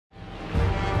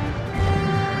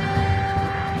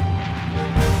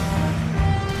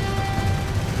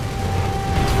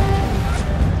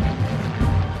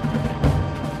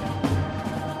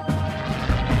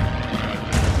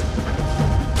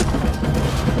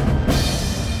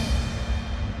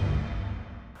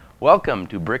Welcome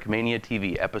to Brickmania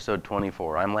TV, episode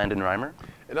 24. I'm Landon Reimer.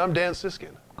 And I'm Dan Siskin.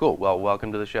 Cool. Well,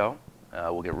 welcome to the show.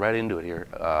 We'll get right into it here.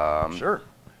 Sure.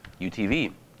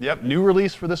 UTV. Yep, new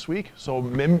release for this week. So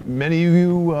many of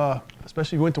you,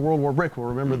 especially if you went to World War Brick, will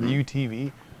remember the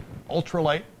UTV,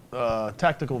 ultralight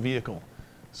tactical vehicle.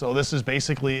 So this is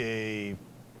basically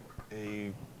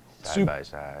a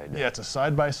Side-by-side. Yeah, it's a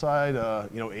side-by-side,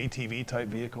 ATV type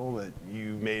vehicle that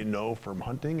you may know from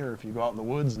hunting, or if you go out in the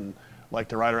woods and like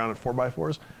to ride around in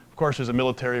 4x4s. Of course, there's a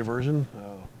military version.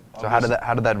 So how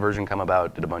did that version come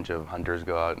about? Did a bunch of hunters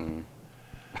go out and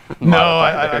No,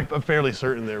 I'm fairly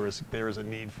certain there was a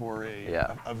need for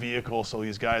a vehicle. So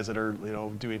these guys that are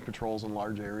doing patrols in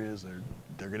large areas,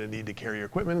 they're going to need to carry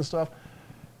equipment and stuff.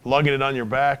 Lugging it on your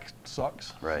back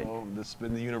sucks. Right. So this has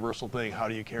been the universal thing. How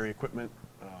do you carry equipment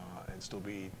and still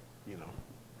be,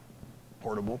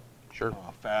 portable? Sure.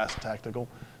 Fast, tactical.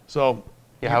 So.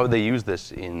 Yeah. How would they use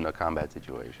this in a combat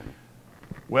situation?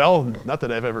 Well, not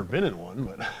that I've ever been in one,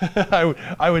 but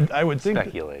I would think.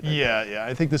 Speculate. Yeah.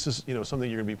 I think this is something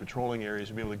you're going to be patrolling areas.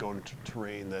 You'll be able to go into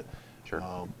terrain that, sure.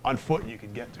 On foot you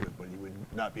could get to it, but you would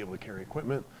not be able to carry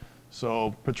equipment.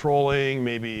 So patrolling,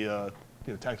 maybe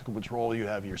tactical patrol. You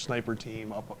have your sniper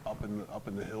team up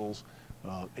in the hills.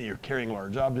 And you're carrying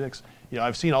large objects.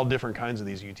 I've seen all different kinds of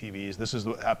these UTVs. This is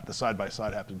the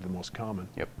side-by-side happens to be the most common.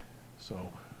 Yep.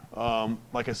 So,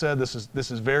 like I said, this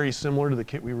is very similar to the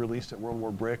kit we released at World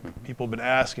War Brick. People have been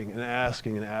asking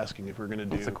if we're going to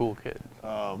do. It's a cool kit.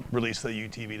 Release the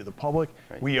UTV to the public.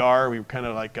 Right. We've kind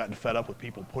of like gotten fed up with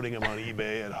people putting them on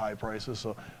eBay at high prices.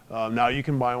 So now you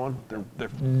can buy one.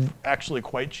 They're actually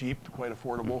quite cheap, quite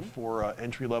affordable for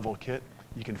entry-level kit.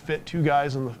 You can fit 2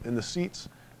 guys in the seats.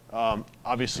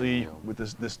 Obviously, with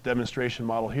this demonstration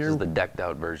model here, This is the decked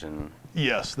out version.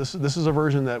 Yes, this is a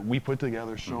version that we put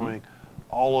together showing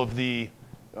all of the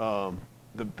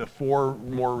 4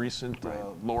 more recent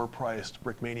lower priced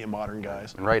Brickmania modern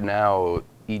guys. And right now,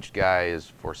 each guy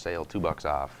is for sale $2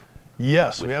 off.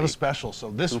 Yes, we have a special. So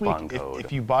this week,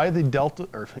 if you buy the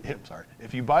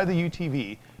if you buy the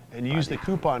UTV and use the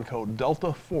coupon code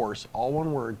Delta Force, all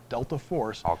one word, Delta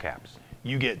Force, all caps,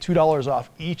 you get $2 off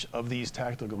each of these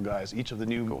tactical guys, each of the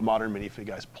new modern minifig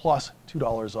guys, plus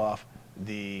 $2 off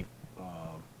the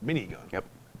minigun. Yep.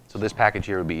 So this package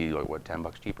here would be like, what,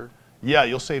 $10 cheaper? Yeah,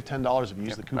 you'll save $10 if you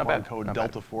use the coupon code Not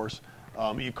Delta bad. Force.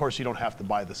 Of course, you don't have to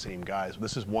buy the same guys.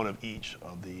 This is one of each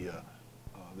of the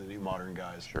new modern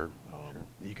guys. Sure.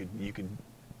 You could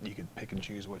pick and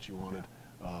choose what you wanted.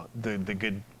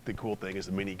 The cool thing is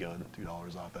the minigun,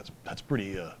 $2 off. That's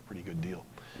pretty good deal.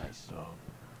 Nice.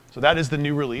 So that is the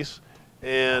new release,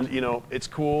 and it's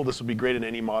cool. This will be great in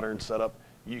any modern setup.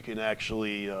 You can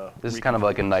actually. This is kind of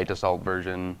like a night assault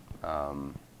version.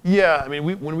 Yeah, I mean,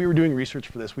 when we were doing research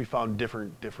for this, we found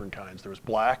different kinds. There was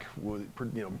black, with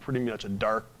pretty much a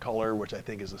dark color, which I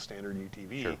think is a standard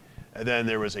UTV, Sure. And then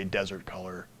there was a desert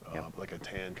color, like a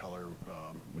tan color,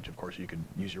 which of course you could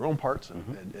use your own parts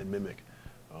and mimic.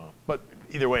 But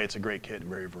either way, it's a great kit and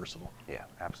very versatile. Yeah,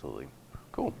 absolutely.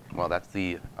 Cool. Well, that's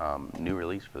the new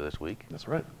release for this week. That's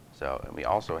right. So, and we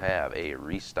also have a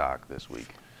restock this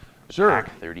week. Sure.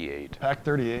 Pack 38. Pack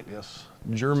 38, yes.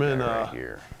 German. Right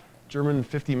here. German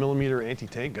 50mm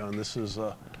anti-tank gun. This is,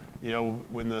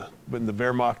 when the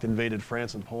Wehrmacht invaded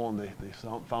France and Poland, they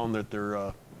found that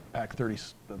their Pack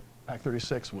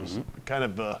 36 was kind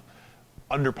of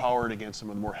underpowered against some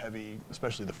of the more heavy,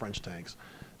 especially the French tanks.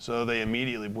 So they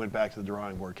immediately went back to the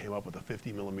drawing board, came up with a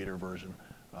 50mm version,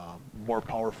 more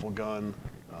powerful gun,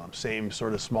 same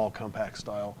sort of small compact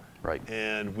style. Right.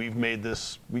 And we've made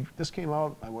this. This came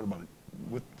out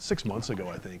 6 months ago,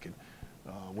 I think. And,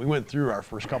 we went through our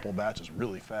first couple batches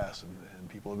really fast, and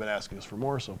people have been asking us for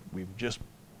more, so we've just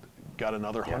got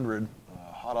another 100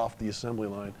 hot off the assembly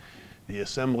line. The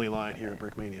assembly line here at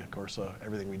Brickmania, of course,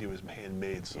 everything we do is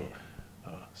handmade, so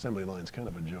assembly line's kind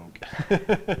of a joke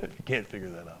if you can't figure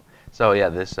that out. So yeah,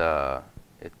 this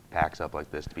it packs up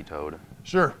like this to be towed.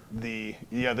 Sure. The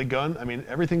gun. I mean,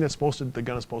 everything the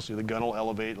gun is supposed to. The gun will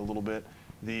elevate a little bit.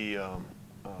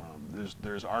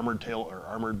 There's armored tail or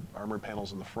armored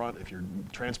panels in the front. If you're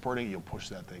transporting, you'll push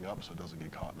that thing up so it doesn't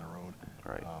get caught in the road.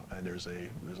 Right. And there's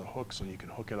a hook so you can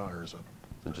hook it on. Or so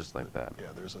just like that. Yeah.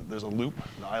 There's a loop,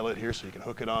 an eyelet here, so you can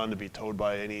hook it on to be towed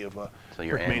by any of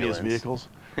your Brickmania's vehicles.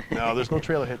 No, there's no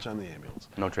trailer hitch on the ambulance.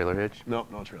 No trailer hitch? No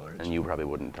trailer hitch. And you probably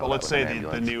wouldn't tow. Well, let's say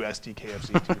the new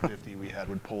STKFC 250 we had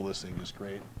would pull this thing just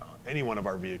great. Any one of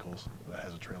our vehicles that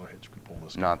has a trailer hitch could pull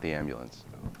this. Not the ambulance.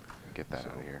 Get that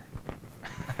out of here.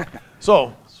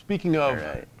 So, speaking of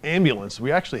ambulance,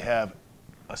 we actually have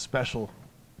a special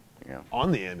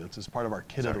on the ambulance as part of our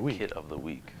kit of the week. Kit of the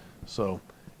week. So,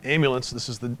 Ambulance. This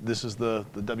is the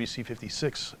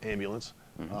WC56 ambulance.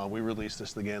 We released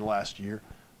this again last year.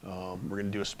 We're going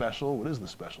to do a special. What is the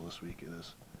special this week? It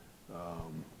is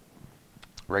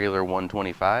regular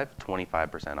 125,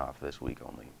 25% off this week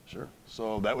only. Sure.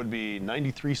 So that would be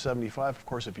 $93.75. Of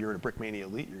course, if you're at a Brickmania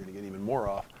Elite, you're going to get even more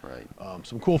off. Right.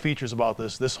 Some cool features about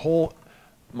this. This whole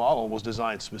model was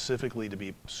designed specifically to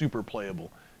be super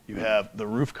playable. You have the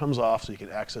roof comes off, so you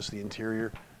can access the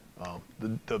interior.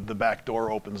 The back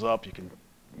door opens up. You can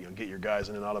get your guys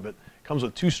in and out of it. Comes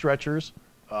with 2 stretchers.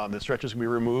 The stretchers can be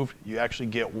removed. You actually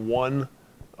get 1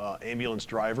 ambulance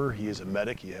driver. He is a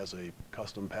medic. He has a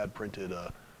custom pad printed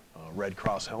Red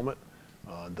Cross helmet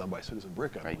done by Citizen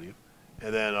Brick, I believe.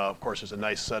 And then, of course, there's a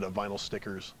nice set of vinyl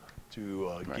stickers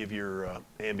to give your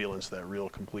ambulance that real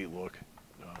complete look.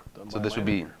 So this would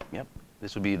be,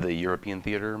 this would be the European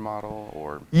theater model,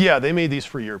 or? Yeah, they made these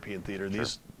for European theater. Sure.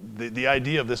 The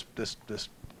idea of the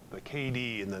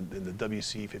KD and the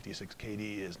WC56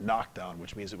 KD is knockdown,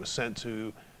 which means it was sent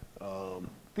to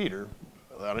theater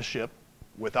on a ship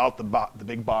without the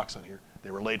big box on here.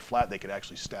 They were laid flat. They could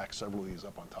actually stack several of these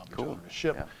up on top of each other in a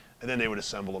ship, and then they would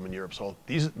assemble them in Europe. So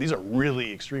these are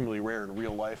really extremely rare in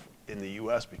real life in the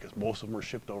U.S. because most of them were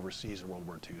shipped overseas in World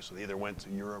War II. So they either went to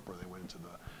Europe or they went into the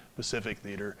Pacific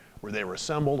theater where they were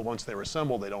assembled. Once they were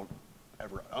assembled, they don't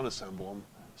ever unassemble them.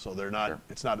 So they're not.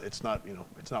 It's not it's not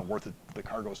worth it, the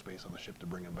cargo space on the ship to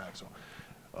bring them back.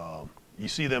 So you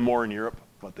see them more in Europe,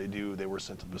 but they were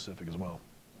sent to the Pacific as well.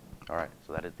 All right,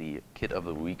 so that is the Kit of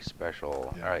the Week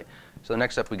special. Yeah. All right, so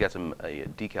next up we got a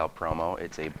decal promo.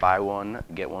 It's a buy one,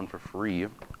 get one for free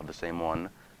of the same one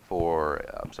for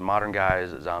some modern guys,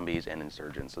 zombies, and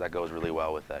insurgents. So that goes really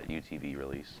well with that UTV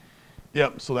release.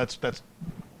 Yep, so that's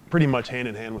pretty much hand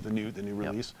in hand with the new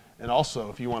release. And also,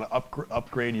 if you want to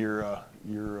upgrade your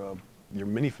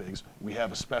minifigs, we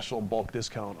have a special bulk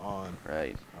discount on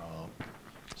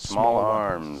small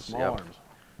arms. Small arms.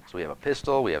 So we have a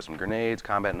pistol, we have some grenades,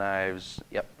 combat knives.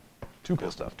 Yep. Two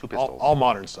pistols. All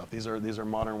modern stuff. These are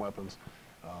modern weapons.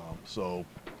 So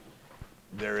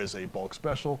there is a bulk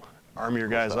special. Arm your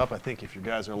guys up. I think if your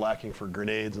guys are lacking for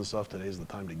grenades and stuff, today's the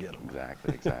time to get them.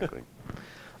 Exactly.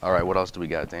 All right, what else do we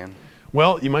got, Dan?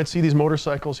 Well, you might see these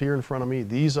motorcycles here in front of me.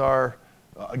 These are,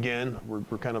 again,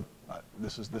 we're kind of,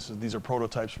 these are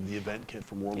prototypes from the event kit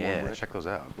from World War Brick. Yeah, check those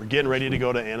out. We're getting ready to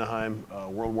go to Anaheim,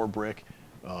 World War Brick.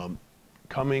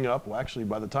 Coming up, well, actually,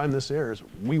 by the time this airs,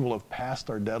 we will have passed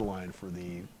our deadline for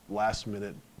the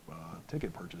last-minute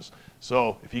ticket purchase.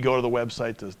 So if you go to the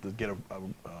website to get a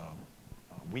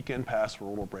weekend pass for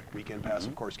World War Brick, weekend pass,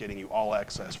 of course, getting you all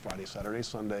access Friday, Saturday,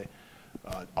 Sunday,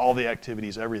 all the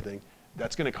activities, everything,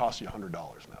 that's going to cost you $100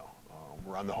 now.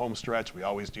 We're on the home stretch. We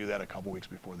always do that a couple weeks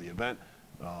before the event.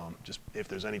 Just if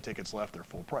there's any tickets left, they're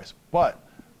full price. But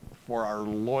for our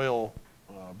loyal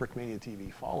Brickmania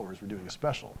TV followers, we're doing a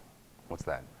special. What's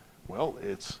that? Well,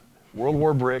 it's World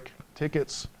War Brick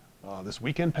tickets, this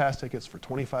weekend pass tickets for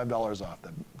 $25 off.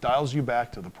 That dials you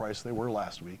back to the price they were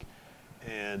last week.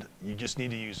 And you just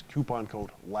need to use coupon code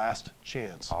LAST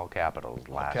CHANCE. All capitals,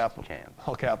 last chance.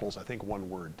 All capitals, I think one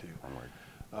word too. One word.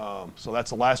 So that's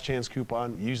the last chance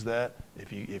coupon. Use that.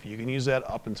 If you can use that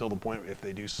up until the point if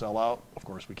they do sell out, of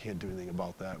course we can't do anything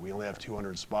about that. We only have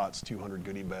 200 spots, 200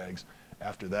 goodie bags.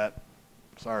 After that,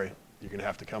 sorry, you're going to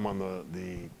have to come on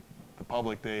the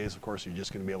public days. Of course, you're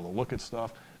just going to be able to look at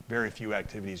stuff. Very few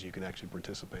activities you can actually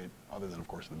participate, other than, of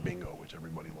course, the bingo, which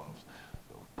everybody loves.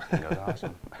 So. Bingo's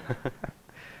awesome.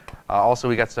 Also,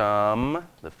 we got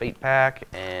the Fate Pack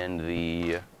and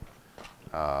the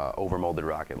overmolded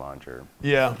rocket launcher.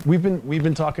 Yeah, we've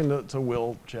been talking to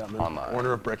Will Chapman, online,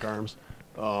 owner of BrickArms,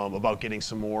 about getting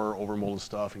some more overmolded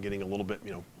stuff and getting a little bit,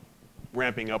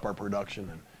 ramping up our production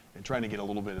and trying to get a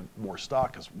little bit more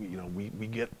stock, because we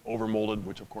get overmolded,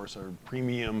 which of course are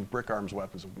premium BrickArms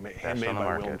weapons handmade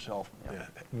by Will himself. Yep.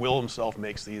 Yeah. Will himself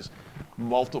makes these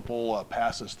multiple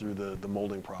passes through the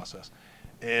molding process.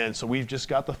 And so we've just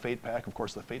got the Fate Pack. Of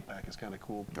course, the Fate Pack is kind of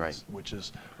cool, which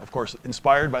is, of course,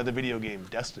 inspired by the video game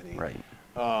Destiny. Right.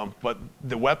 But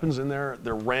the weapons in there,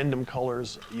 they're random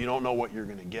colors. You don't know what you're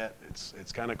going to get.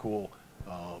 It's kind of cool.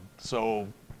 So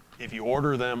if you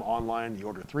order them online, you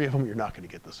order 3 of them, you're not going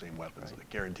to get the same weapons. I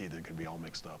guarantee they're going to be all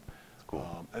mixed up.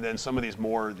 Cool. And then some of these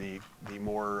more, the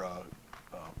more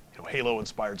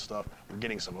Halo-inspired stuff, we're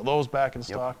getting some of those back in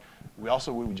stock. We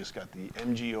just got the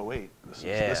MG08.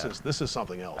 This is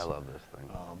something else. I love this thing.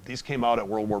 These came out at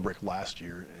World War Brick last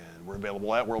year, and were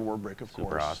available at World War Brick, of course.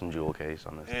 Super awesome jewel case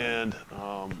on this and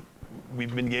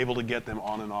we've been able to get them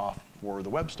on and off for the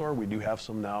web store. We do have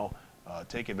some now.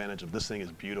 Take advantage of this thing.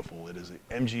 Is beautiful. It is an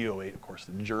MG08, of course,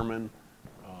 the German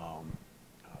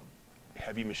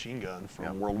heavy machine gun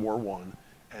from World War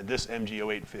I. And this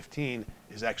MG0815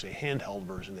 is actually a handheld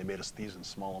version. They made us these in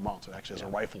small amounts. It actually has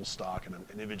a rifle stock and an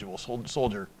individual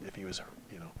soldier if he was,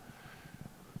 you know.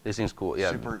 This seems cool.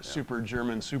 Yeah. Super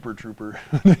German super trooper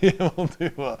to be able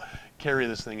to carry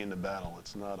this thing into battle.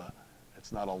 It's not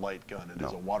a light gun. It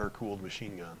is a water-cooled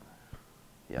machine gun.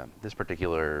 Yeah. This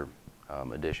particular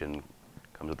edition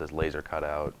comes with this laser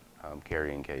cutout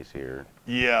carrying case here.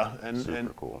 Yeah,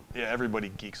 super cool. Yeah, everybody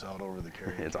geeks out over the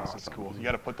carrying case. Awesome. It's cool. You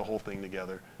got to put the whole thing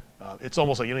together. It's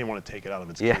almost like you don't even want to take it out of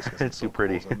its case. Yeah, it's so too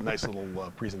pretty. Cool. It's a nice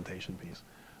little presentation piece.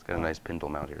 It's got a nice pintle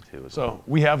mount here too. So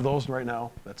we have those right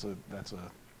now. That's a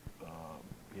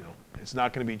you know, it's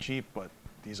not going to be cheap, but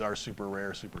these are super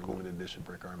rare, super limited edition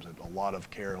BrickArms that a lot of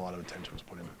care, a lot of attention was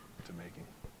put into making.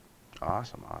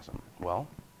 Awesome, awesome. Well,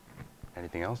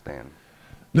 anything else, Dan?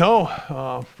 No,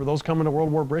 for those coming to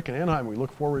World War Brick in Anaheim, we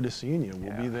look forward to seeing you.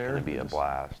 We'll be there. It's going to be a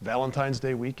blast. Valentine's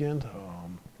Day weekend.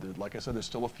 Like I said, there's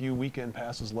still a few weekend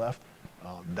passes left.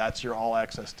 That's your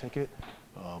all-access ticket.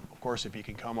 Of course, if you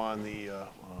can come on the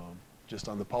just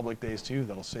on the public days too,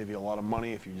 that'll save you a lot of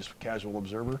money. If you're just a casual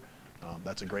observer,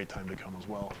 that's a great time to come as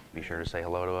well. Be sure to say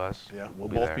hello to us. Yeah, we'll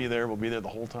both be there. We'll be there the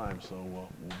whole time. So we'll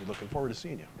be looking forward to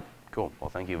seeing you. Cool. Well,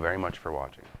 thank you very much for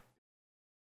watching.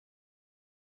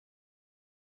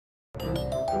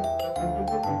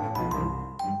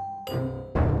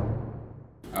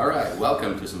 Alright,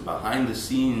 welcome to some behind the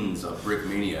scenes of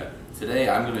Brickmania. Today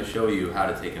I'm going to show you how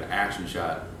to take an action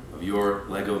shot of your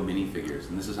Lego minifigures,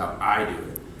 and this is how I do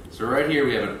it. So right here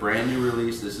we have a brand new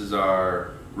release. This is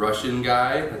our Russian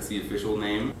guy, that's the official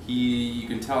name. You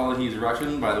can tell he's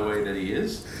Russian by the way that he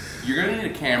is. You're going to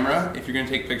need a camera if you're going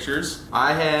to take pictures.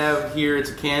 I have here,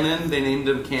 it's a Canon. They named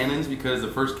them cannons because the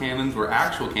first cannons were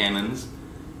actual cannons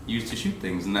used to shoot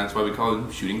things, and that's why we call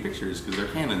them shooting pictures, because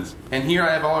they're cannons. And here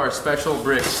I have all our special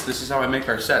bricks. This is how I make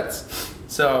our sets.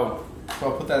 So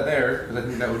I'll put that there, because I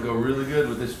think that would go really good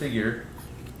with this figure.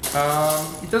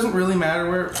 It doesn't really matter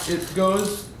where it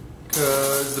goes,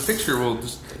 because the picture will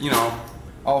just, you know,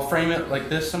 I'll frame it like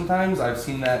this sometimes. I've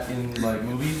seen that in like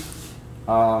movies.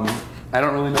 I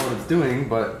don't really know what it's doing,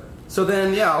 but so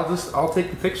then yeah, I'll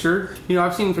take the picture. You know,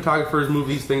 I've seen photographers move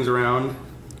these things around.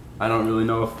 I don't really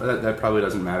know if that probably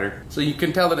doesn't matter. So you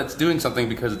can tell that it's doing something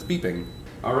because it's beeping.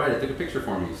 All right, it took a picture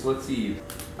for me. So let's see.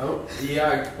 Oh,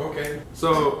 yeah, okay.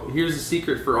 So here's the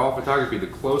secret for all photography. The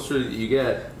closer that you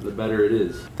get, the better it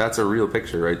is. That's a real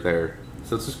picture right there.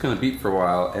 So it's just gonna beep for a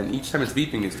while, and each time it's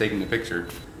beeping, it's taking a picture.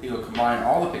 It'll combine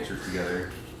all the pictures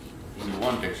together into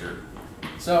one picture.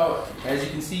 So, as you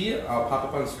can see, I'll pop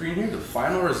up on screen here the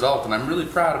final result, and I'm really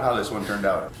proud of how this one turned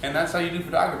out. And that's how you do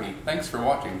photography. Thanks for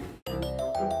watching.